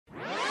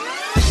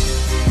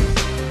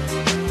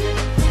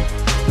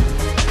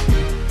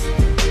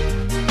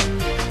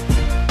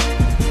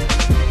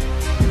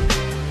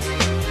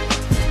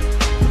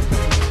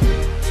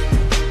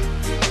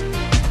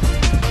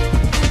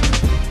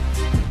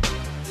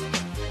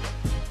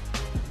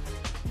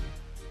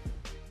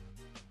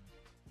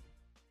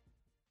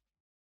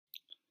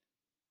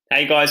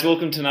Hey guys,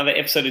 welcome to another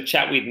episode of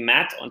Chat with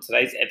Matt. On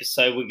today's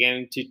episode, we're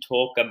going to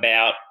talk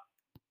about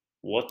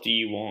what do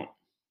you want?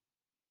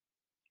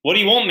 What do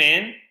you want,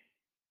 man?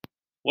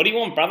 What do you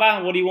want,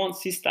 brother? What do you want,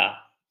 sister?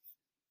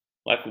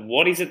 Like,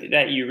 what is it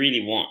that you really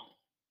want?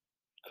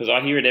 Because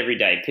I hear it every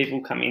day.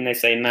 People come in, they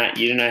say, Matt,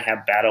 you don't know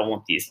how bad I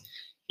want this.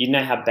 You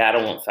don't know how bad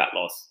I want fat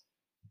loss.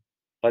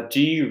 But do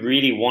you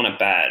really want it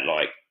bad?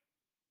 Like,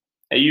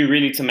 are you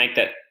really to make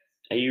that?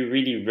 Are you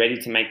really ready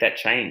to make that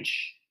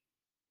change?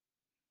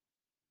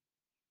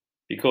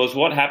 Because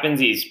what happens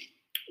is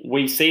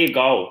we see a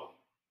goal,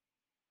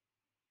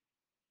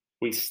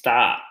 we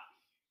start,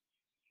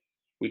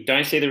 we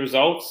don't see the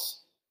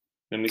results,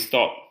 then we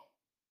stop.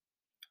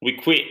 We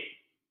quit.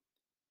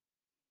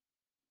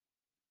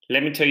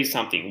 Let me tell you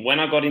something. When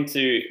I got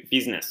into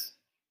business,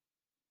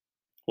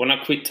 when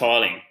I quit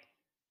tiling,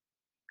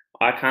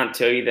 I can't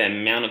tell you the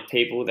amount of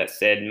people that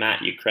said,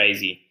 Matt, you're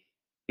crazy.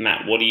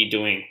 Matt, what are you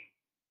doing?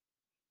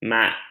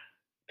 Matt,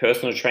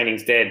 personal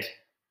training's dead.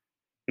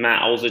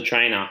 Matt, I was a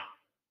trainer.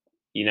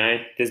 You know,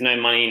 there's no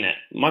money in it.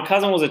 My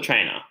cousin was a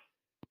trainer.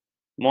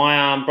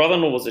 My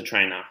brother-in-law was a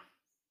trainer.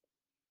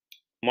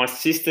 My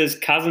sister's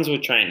cousins were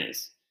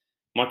trainers.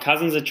 My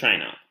cousin's a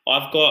trainer.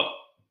 I've got,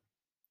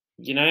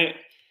 you know,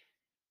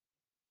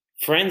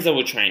 friends that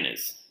were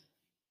trainers.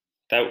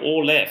 They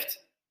all left.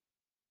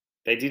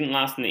 They didn't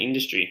last in the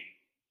industry.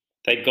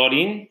 They got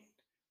in,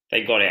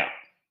 they got out.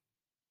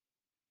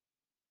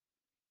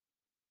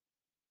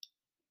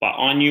 But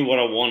I knew what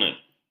I wanted.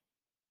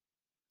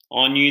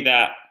 I knew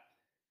that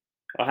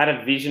I had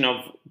a vision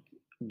of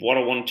what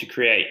I wanted to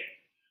create.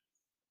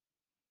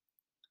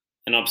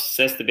 And I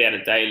obsessed about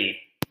it daily.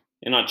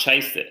 And I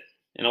chased it.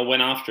 And I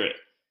went after it.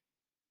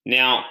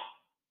 Now,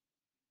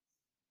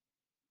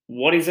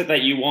 what is it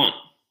that you want?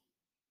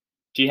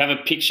 Do you have a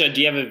picture? Do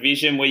you have a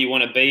vision where you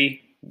want to be?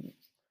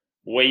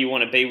 Where you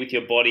want to be with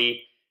your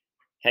body?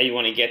 How you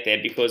want to get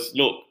there? Because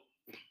look,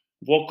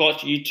 what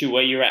got you to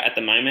where you're at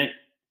the moment,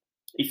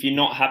 if you're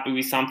not happy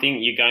with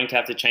something, you're going to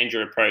have to change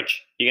your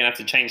approach. You're going to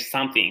have to change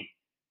something.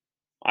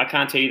 I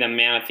can't tell you the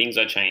amount of things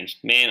I changed.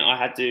 Man,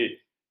 I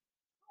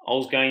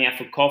was going out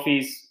for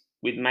coffees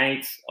with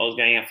mates. I was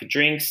going out for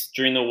drinks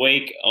during the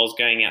week. I was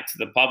going out to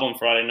the pub on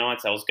Friday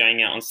nights. I was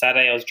going out on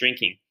Saturday. I was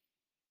drinking.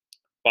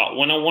 But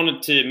when I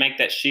wanted to make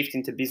that shift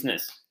into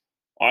business,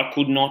 I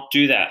could not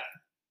do that.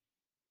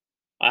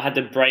 I had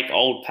to break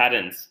old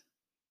patterns.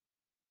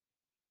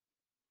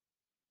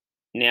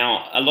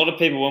 Now, a lot of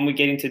people, when we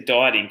get into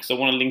dieting, because I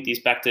want to link this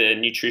back to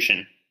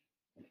nutrition,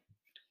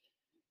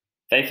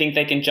 they think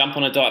they can jump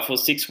on a diet for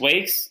 6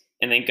 weeks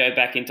and then go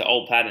back into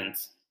old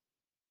patterns.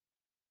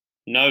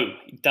 No,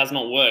 it does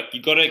not work.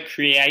 You've got to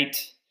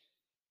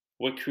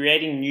we're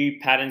creating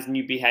new patterns,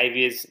 new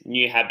behaviors,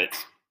 new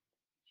habits.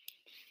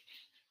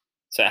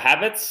 So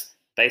habits,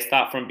 they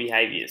start from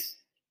behaviors.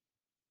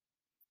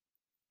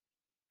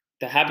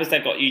 The habits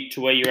that got you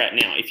to where you're at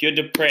now. If you're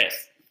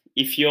depressed,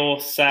 if you're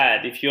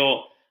sad, if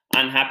you're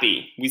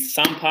unhappy with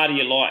some part of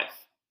your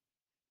life,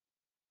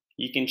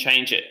 you can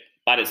change it,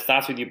 but it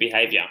starts with your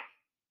behavior.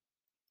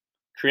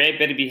 Create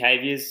better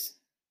behaviors.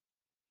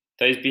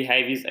 Those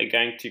behaviors are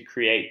going to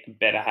create a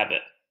better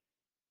habit.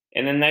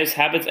 And then those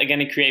habits are going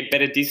to create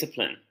better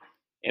discipline.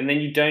 And then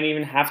you don't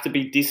even have to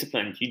be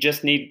disciplined. You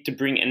just need to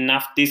bring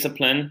enough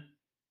discipline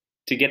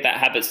to get that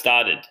habit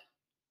started.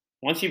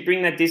 Once you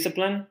bring that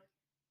discipline,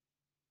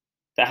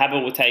 the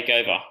habit will take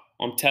over.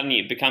 I'm telling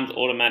you, it becomes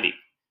automatic.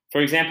 For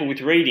example,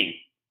 with reading.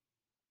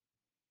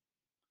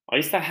 I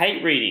used to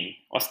hate reading.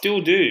 I still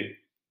do.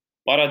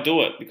 But I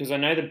do it because I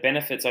know the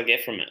benefits I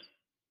get from it.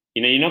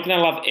 You know, you're not going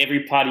to love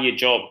every part of your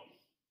job.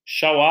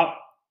 Show up,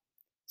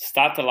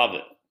 start to love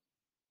it.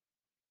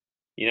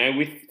 You know,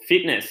 with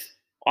fitness,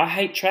 I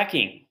hate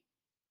tracking.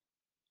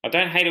 I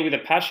don't hate it with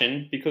a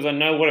passion because I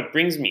know what it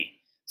brings me.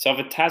 So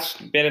I've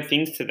attached better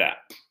things to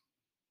that.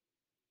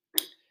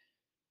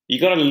 You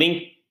got to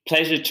link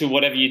pleasure to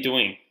whatever you're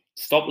doing.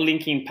 Stop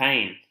linking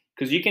pain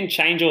because you can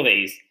change all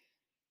these.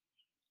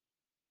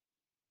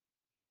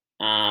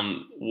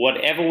 For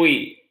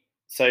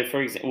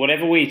example,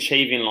 whatever we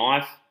achieve in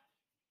life,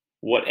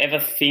 whatever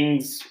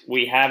things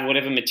we have,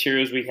 whatever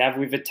materials we have,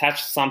 we've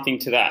attached something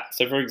to that.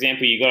 So, for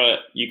example, you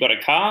got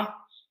a car.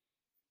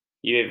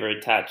 You ever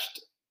attached?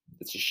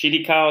 It's a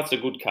shitty car. It's a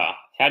good car.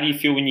 How do you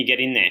feel when you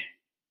get in there?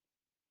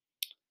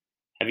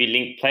 Have you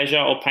linked pleasure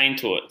or pain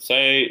to it?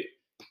 So,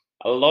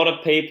 a lot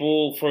of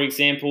people, for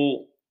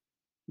example,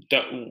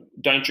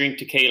 don't drink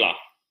tequila.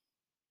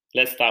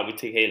 Let's start with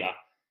tequila.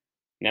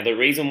 Now, the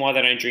reason why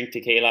they don't drink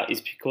tequila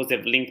is because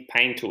they've linked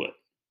pain to it.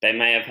 They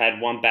may have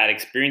had one bad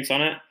experience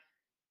on it,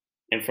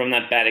 and from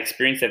that bad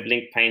experience, they've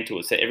linked pain to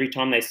it. So every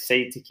time they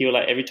see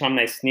tequila, every time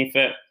they sniff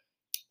it,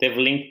 they've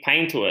linked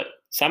pain to it.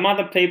 Some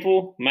other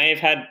people may have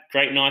had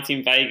great nights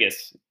in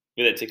Vegas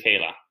with a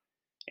tequila,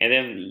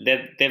 and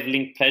they've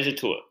linked pleasure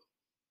to it.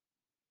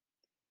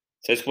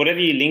 So it's whatever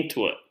you link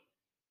to it.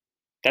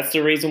 That's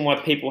the reason why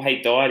people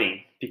hate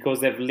dieting,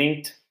 because they've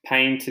linked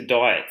pain to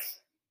diets.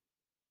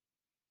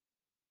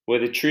 Where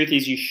the truth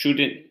is you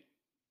shouldn't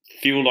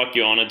feel like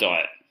you're on a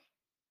diet.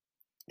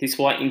 This is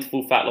why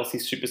interval fat loss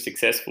is super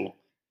successful.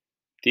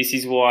 This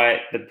is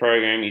why the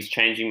program is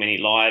changing many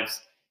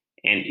lives,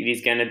 and it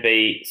is going to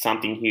be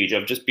something huge.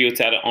 I've just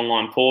built out an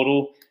online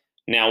portal.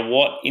 Now,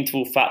 what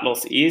interval fat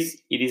loss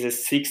is, it is a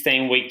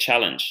 16-week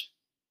challenge.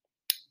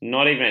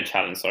 Not even a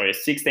challenge, sorry, a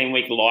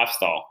 16-week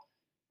lifestyle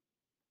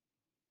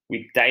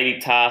with daily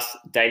tasks,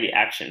 daily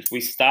actions.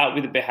 We start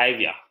with a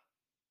behavior.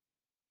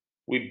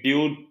 We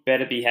build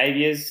better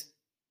behaviors.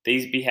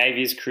 These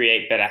behaviors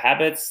create better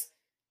habits.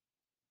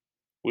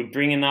 We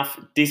bring enough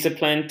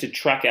discipline to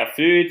track our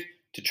food,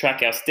 to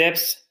track our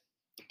steps.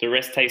 The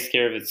rest takes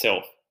care of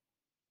itself.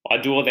 I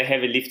do all the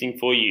heavy lifting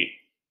for you.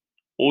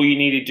 All you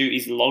need to do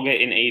is log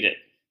it and eat it.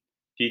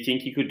 Do you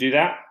think you could do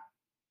that?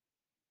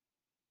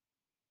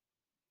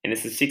 And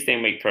it's a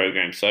 16-week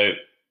program. So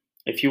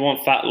if you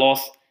want fat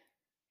loss,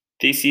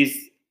 this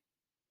is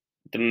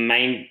the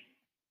main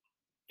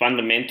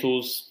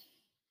fundamentals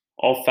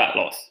of fat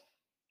loss.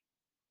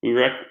 We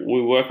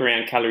work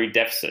around calorie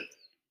deficit.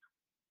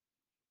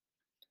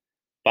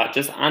 But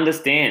just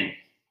understand,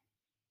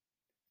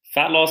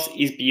 fat loss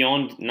is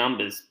beyond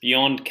numbers,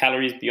 beyond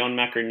calories, beyond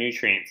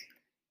macronutrients.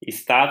 It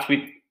starts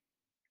with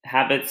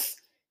habits,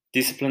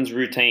 disciplines,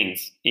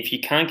 routines. If you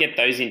can't get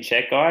those in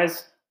check,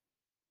 guys,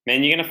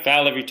 man, you're going to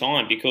fail every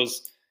time.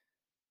 Because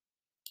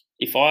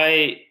if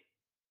I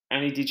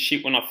only did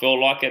shit when I felt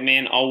like it,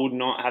 man, I would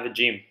not have a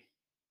gym.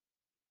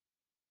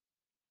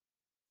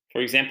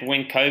 For example,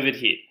 when COVID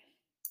hit,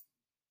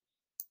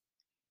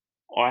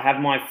 I have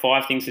my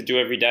 5 things to do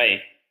every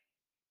day.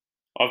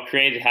 I've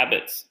created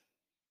habits.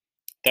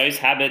 Those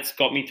habits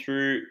got me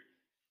through,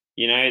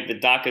 the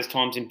darkest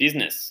times in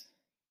business.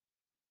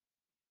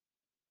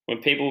 When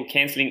people were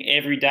cancelling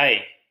every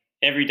day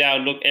I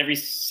would look every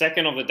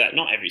second of the day,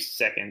 not every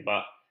second,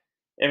 but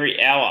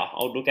every hour,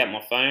 I would look at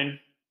my phone.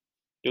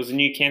 There was a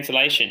new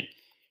cancellation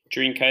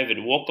during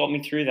COVID. What got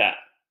me through that?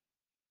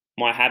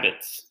 My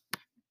habits.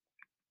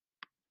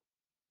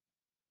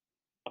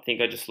 I think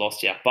I just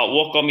lost you. But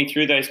what got me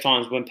through those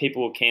times when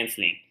people were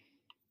cancelling?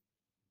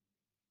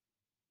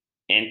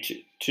 And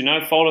to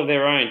no fault of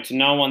their own, to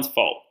no one's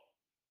fault.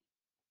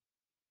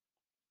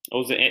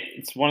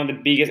 It's one of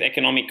the biggest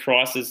economic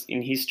crises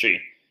in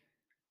history.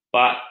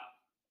 But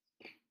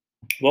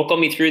what got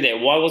me through there?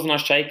 Why wasn't I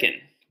shaken?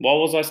 Why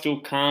was I still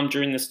calm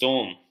during the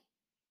storm?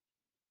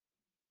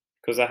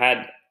 Because I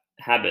had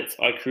habits.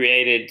 I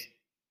created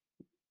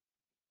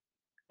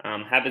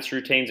habits,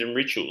 routines, and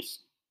rituals.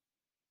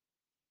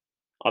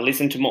 I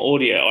listened to my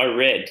audio. I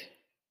read.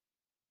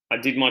 I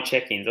did my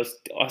check-ins.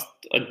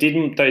 I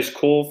did those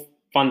core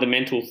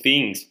fundamental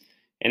things,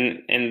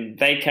 and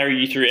they carry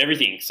you through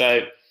everything.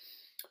 So,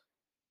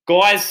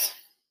 guys,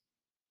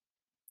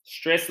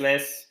 stress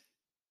less.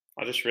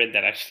 I just read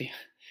that actually.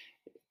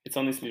 It's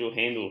on this little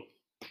handle.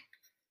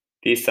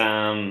 This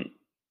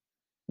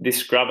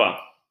scrubber.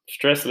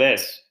 Stress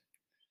less.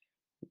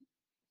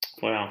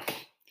 Wow.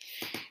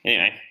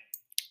 Anyway,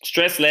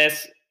 stress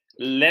less.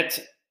 Let's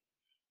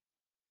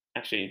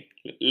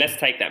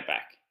take that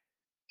back.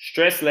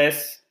 Stress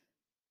less.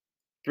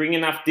 Bring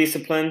enough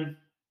discipline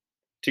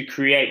to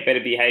create better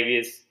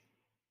behaviors.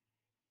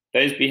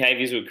 Those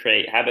behaviors will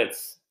create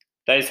habits.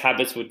 Those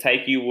habits will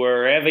take you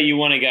wherever you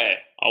want to go.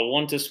 I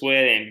want to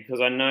swear them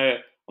because I know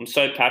I'm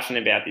so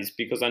passionate about this,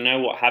 because I know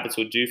what habits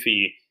will do for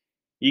you.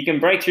 You can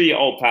break through your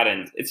old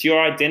patterns. It's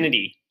your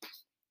identity.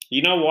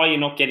 You know why you're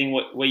not getting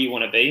where you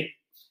want to be?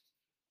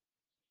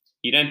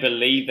 You don't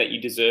believe that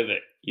you deserve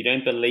it. You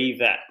don't believe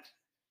that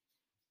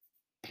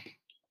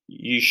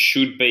you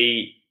should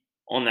be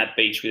on that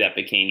beach with that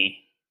bikini.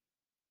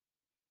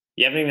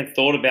 You haven't even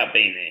thought about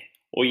being there,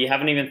 or you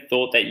haven't even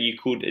thought that you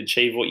could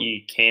achieve what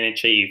you can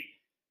achieve.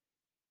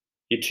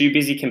 You're too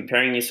busy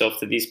comparing yourself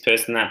to this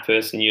person, that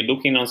person. You're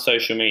looking on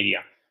social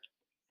media.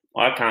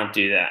 I can't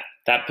do that.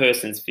 That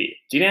person's fit.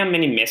 Do you know how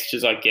many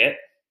messages I get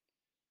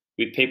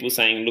with people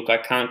saying, look, I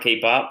can't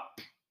keep up?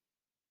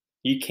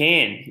 You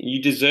can.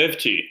 You deserve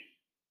to.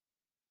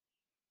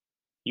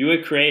 You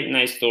are creating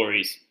those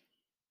stories.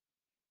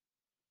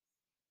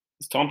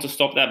 It's time to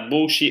stop that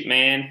bullshit,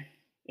 man,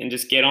 and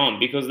just get on.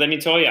 Because let me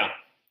tell you,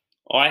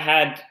 I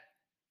had,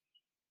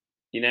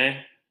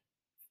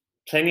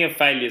 plenty of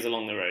failures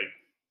along the road.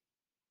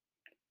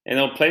 And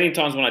there were plenty of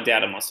times when I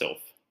doubted myself.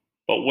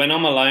 But when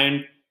I'm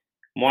alone,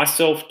 my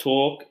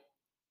self-talk,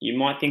 you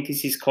might think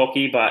this is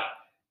cocky, but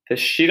the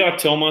shit I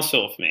tell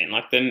myself, man,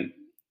 like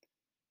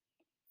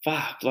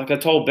I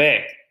told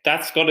Beck,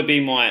 that's got to be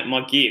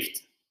my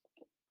gift.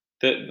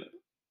 The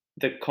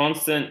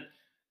constant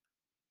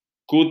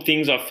good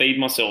things I feed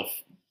myself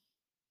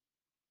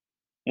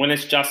when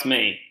it's just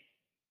me.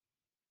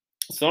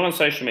 It's not on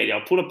social media.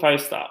 I'll put a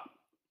post up.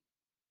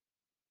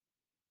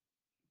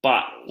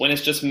 But when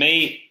it's just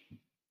me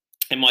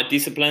and my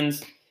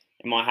disciplines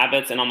and my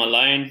habits and I'm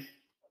alone,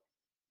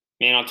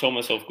 man, I tell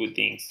myself good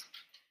things.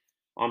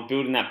 I'm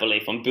building that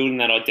belief. I'm building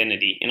that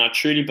identity. And I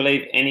truly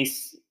believe any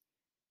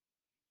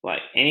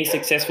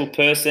successful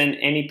person,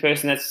 any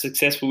person that's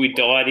successful with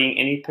dieting,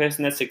 any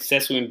person that's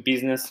successful in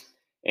business,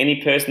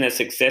 any person that's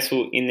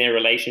successful in their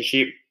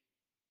relationship,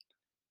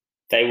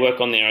 They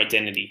work on their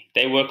identity.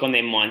 They work on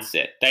their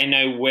mindset. They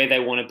know where they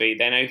want to be.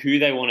 They know who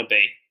they want to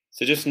be.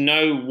 So just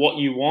know what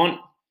you want,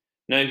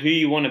 know who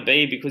you want to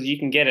be, because you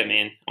can get it,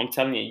 man. I'm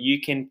telling you,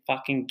 you can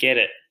fucking get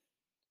it.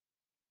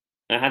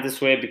 And I had to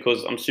swear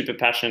because I'm super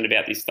passionate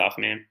about this stuff,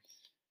 man.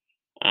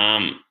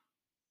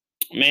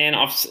 Man,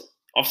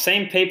 I've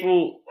seen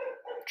people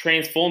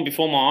transform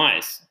before my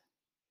eyes.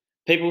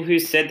 People who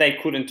said they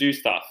couldn't do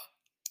stuff.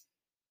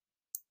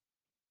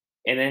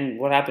 And then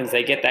what happens?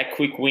 They get that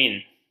quick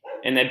win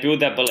and they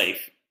build that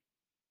belief.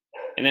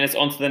 And then it's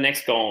on to the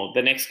next goal,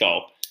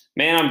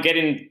 Man, I'm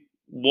getting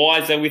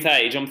wiser with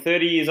age. I'm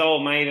 30 years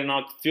old, mate, and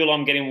I feel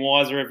I'm getting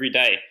wiser every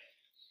day.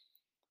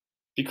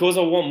 Because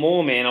I want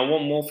more, man. I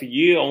want more for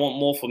you. I want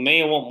more for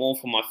me. I want more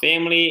for my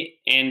family.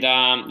 And,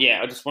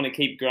 I just want to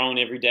keep growing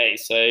every day.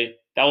 So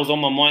that was on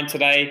my mind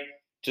today.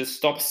 Just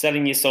stop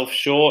selling yourself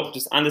short.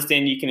 Just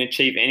understand you can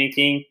achieve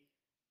anything.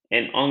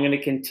 And I'm going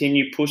to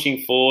continue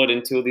pushing forward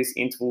until this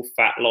interval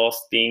fat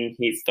loss thing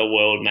hits the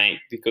world, mate,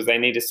 because they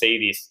need to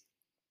see this.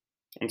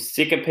 I'm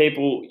sick of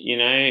people,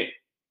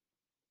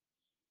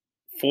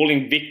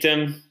 falling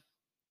victim,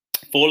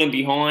 falling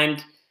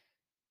behind,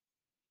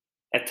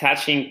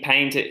 attaching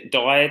pain to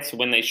diets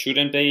when they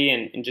shouldn't be,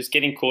 and just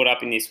getting caught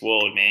up in this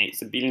world, man.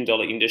 It's $1 billion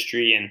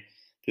industry and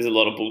there's a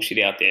lot of bullshit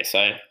out there.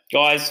 So,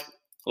 guys,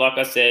 like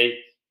I say,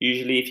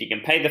 usually if you can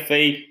pay the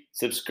fee,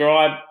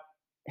 subscribe,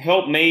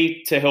 help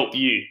me to help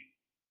you.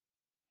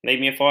 Leave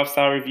me a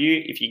 5-star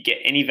review if you get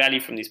any value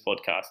from this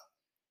podcast.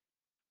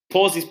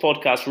 Pause this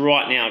podcast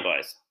right now,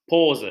 guys.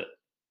 Pause it.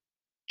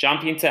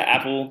 Jump into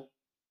Apple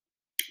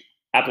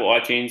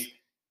iTunes,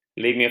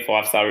 leave me a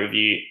 5-star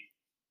review,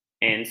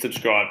 and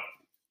subscribe.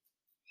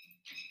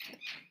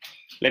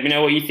 Let me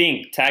know what you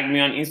think. Tag me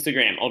on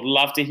Instagram. I'd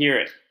love to hear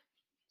it.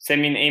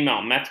 Send me an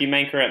email,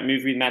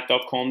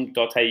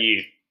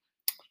 matthewmanker@movewithmatt.com.au.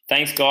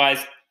 Thanks,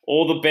 guys.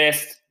 All the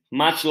best.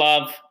 Much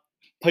love.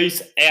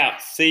 Peace out.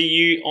 See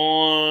you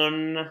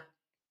on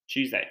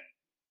Tuesday.